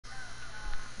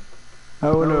I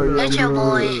don't know, It's your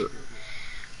boy, young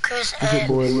Chris It's your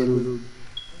boy, Epps. little.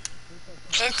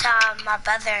 This time my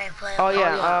brother ain't playing Oh with me.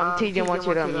 yeah, TJ wants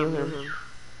you to unmute him.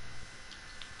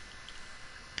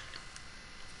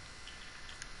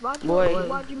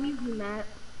 Why'd you mute me, Matt?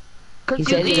 Cause He he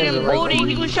said was he eating doesn't like booty. He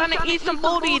booty. was trying to eat some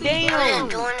booty. I Damn. didn't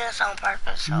doing this on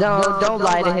purpose. So. No, don't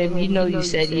lie to him. You know you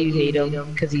said you hate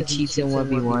him because he cheats in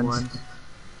 1v1s.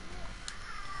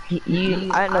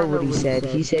 I know what he said.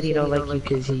 He said he don't like you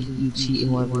because you cheat in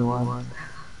 1v1.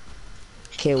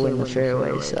 Can't win the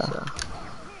fairway, so.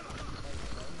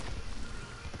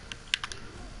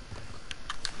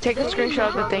 Take a screenshot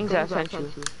of the things I sent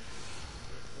you.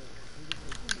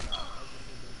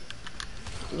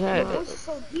 Yeah. This is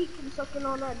so deep from sucking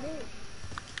on that dick.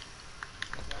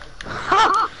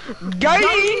 Ha!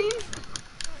 Gay!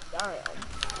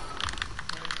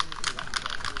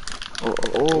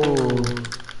 Oh.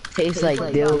 Tastes like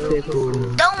dill pickle.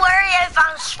 Don't worry if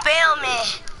I'm spilling.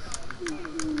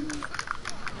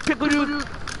 Pickle dude.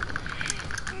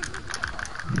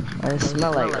 I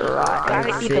smell like Gotta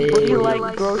rotten eat the booty fish.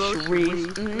 like groceries.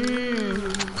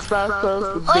 Smells close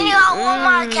to When you got one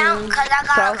my account, cause I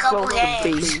got a couple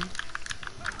games.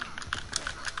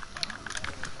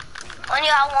 When you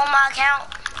got one my account.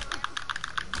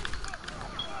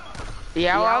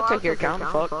 Yeah, well, I'll take your account.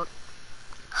 Fuck.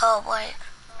 Oh wait.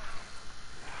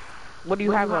 What do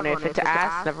you have on it? If it's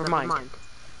ass, never mind.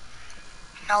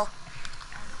 No.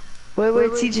 Wait,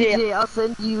 TJ, I'll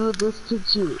send you this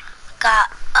picture.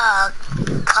 Got a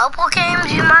couple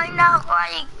games you might not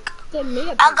like.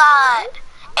 I got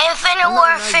Infinite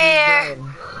Warfare,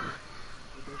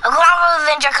 Global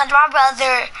Avenger, cause my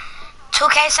brother,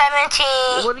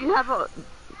 2K17. What do you have?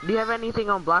 Do you have anything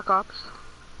on Black Ops?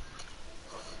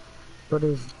 What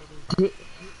is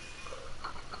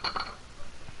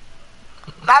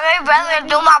My baby brother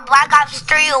do my Black Ops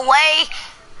 3 away.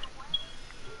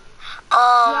 Do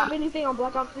you have anything on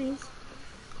Black Ops 3?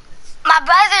 My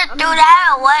brother do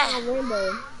that away. On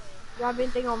Rainbow. You have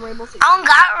anything on Rainbow Six? I don't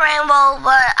got Rainbow,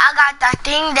 but I got that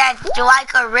thing that's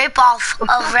like a ripoff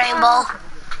of Rainbow.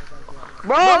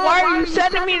 Bro, why are you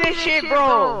sending me this shit,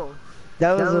 bro?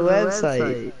 That was a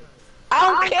website. I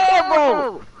don't care,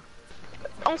 bro.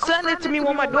 Don't send it to me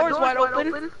when my door's wide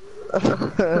open.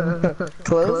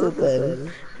 Close it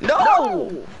then. No!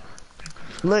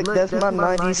 Look, that's my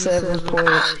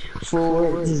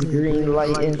 97.4. This green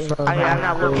light in front of I'm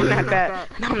not looking at that.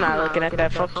 I'm not looking at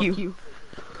that. Fuck you.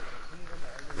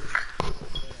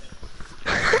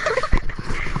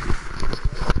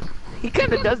 He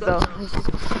kinda does though.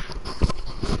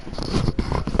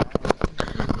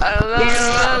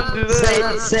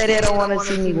 Say they don't want to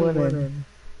see me winning.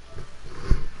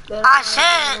 I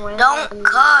said don't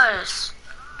curse.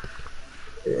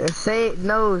 Say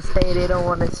they don't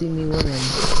want to see me winning.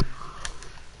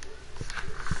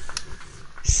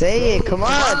 Say it, come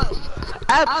on.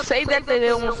 Epps, say that they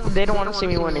don't want to see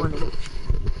me winning.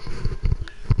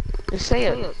 Just say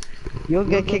it. You'll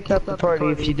get kicked out the party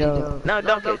if you don't. No,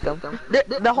 don't kick them.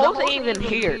 The host ain't even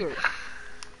here.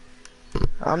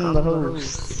 I'm the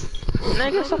host.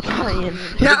 Nigga, stop playing.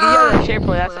 No. Nigga, share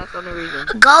play. That's the only reason.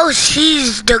 Ghost,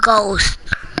 he's the ghost.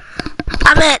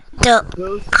 I meant the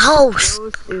host.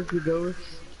 Ghost is the ghost.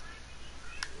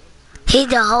 He's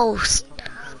the host.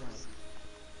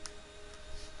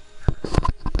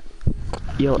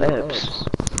 Yo, Epps.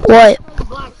 What?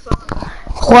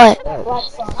 What?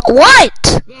 What?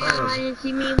 They don't want to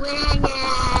see me winning.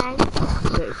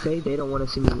 Say they don't want to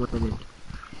see me winning.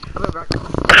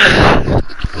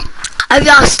 If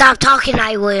y'all stop talking,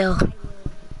 I will.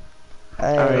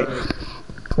 Alright.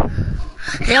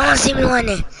 They don't want to see me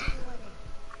winning.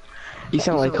 You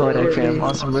sound like Kodak fam.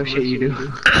 Awesome real shit you do.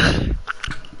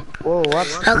 Whoa, what?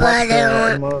 Oh God, they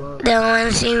don't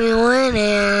want to see me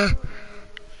winning.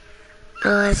 They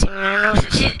don't want to see me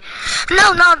winning.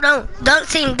 No, don't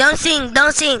sing.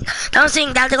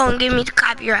 That's gonna give me the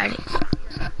copyright.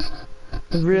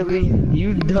 Really?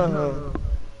 You dumb.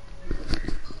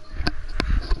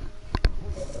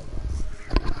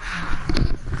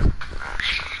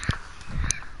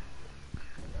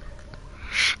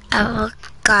 Oh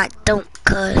God, don't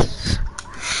cuss.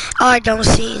 Or don't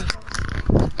sing.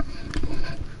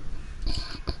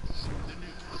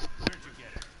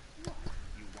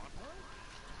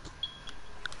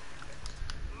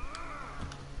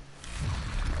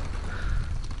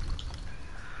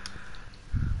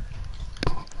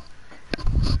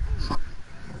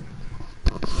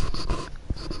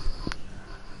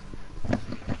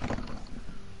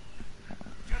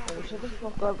 Shut the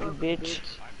fuck up, you bitch.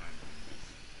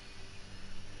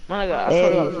 My God, I swear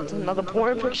to God, it's another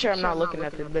porn picture. I'm not looking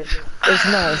at this bitch.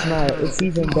 It's not. It's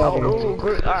even better. Oh,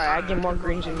 alright, I get more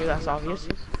greens than you, that's obvious.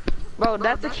 Bro,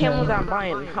 that's the camels I'm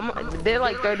buying. How much? They're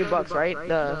like $30, right?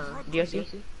 The DLC?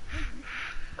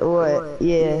 What?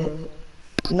 Yeah.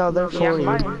 No, they're Yeah, I'm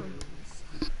 40. buying.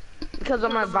 Because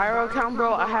on my viral account,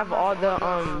 bro, I have all the,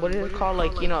 what is it called?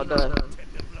 Like, you know, the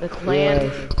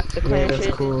clan, the clan that's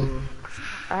shit. cool.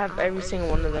 I have every single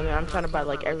one of them, and I'm trying to buy,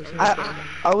 like, every single thing.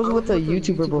 I was with a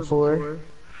YouTuber before.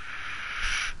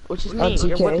 Which is On me.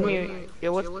 You're 2K. with me.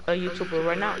 You're with a YouTuber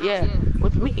right now? Yeah,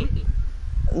 with me.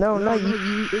 No, not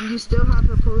you. And you still have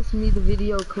to post me the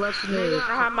video collection I it.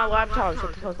 have my laptop.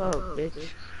 Shut the fuck up, bitch.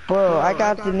 Bro, I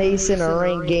got the Nace in a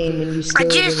ranked game and you I still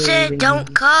just didn't said even...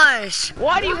 don't cuss.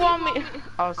 Why do you want me?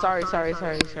 Oh, sorry.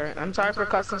 I'm sorry for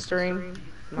cussing stream.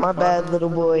 My bad, little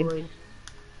boy.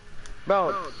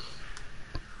 Bro,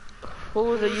 who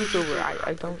was a YouTuber?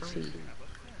 I don't see.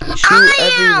 Shoot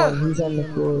everyone who's on the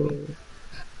floor.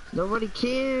 Nobody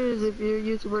cares if you're a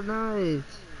YouTuber nice.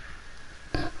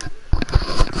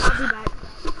 I'll be back.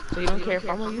 So you don't care if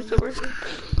I'm a YouTuber?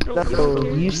 No,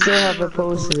 you still haven't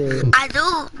posted it. I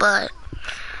do, but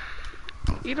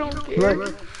You don't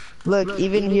care. Look,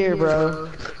 even here, bro.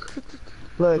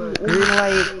 Look, green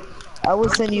light. I will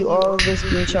send you all of the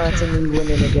screenshots of me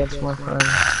winning against my friend.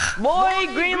 Boy,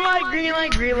 green light.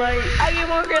 I get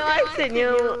more green lights than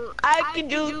you. I can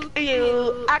do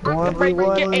you. I can break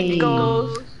your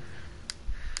ankles.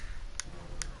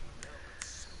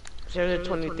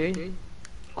 0-23.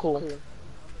 Cool.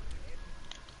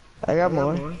 I got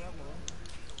more. Oh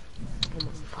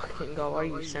my fucking god, why are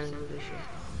you sending me this shit?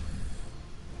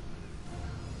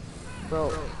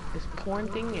 Bro, this porn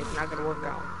thing is not gonna work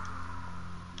out.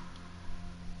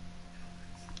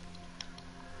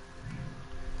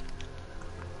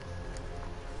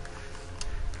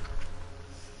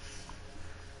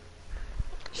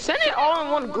 Send it all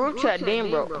in one group chat, damn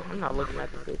bro. I'm not looking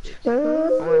at the bitch.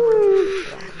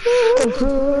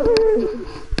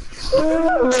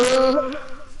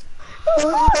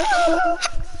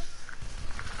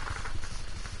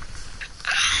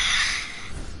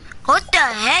 what the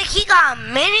heck? He got a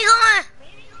minigun?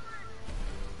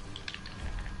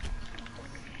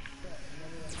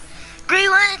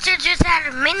 Green Lantern just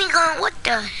had a minigun. What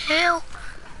the hell?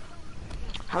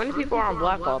 How many people are on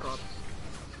Black Ops?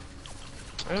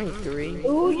 Only 3.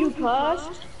 Ooh, you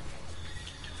cussed?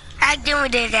 I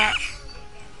didn't do that.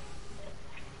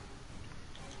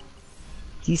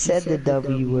 He said the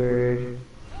W word.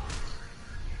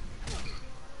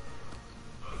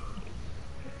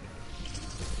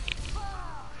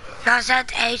 No, it's not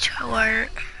the H word.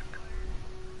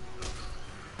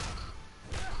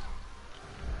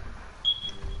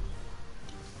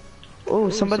 Oh,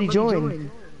 somebody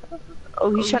joined.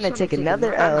 Oh, he's trying to take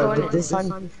another L, but this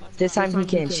time he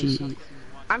can't cheat.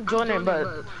 I'm joining,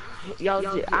 but yo,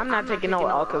 I'm not taking no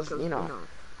L, cause you know.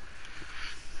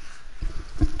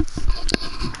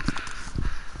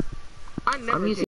 I'm using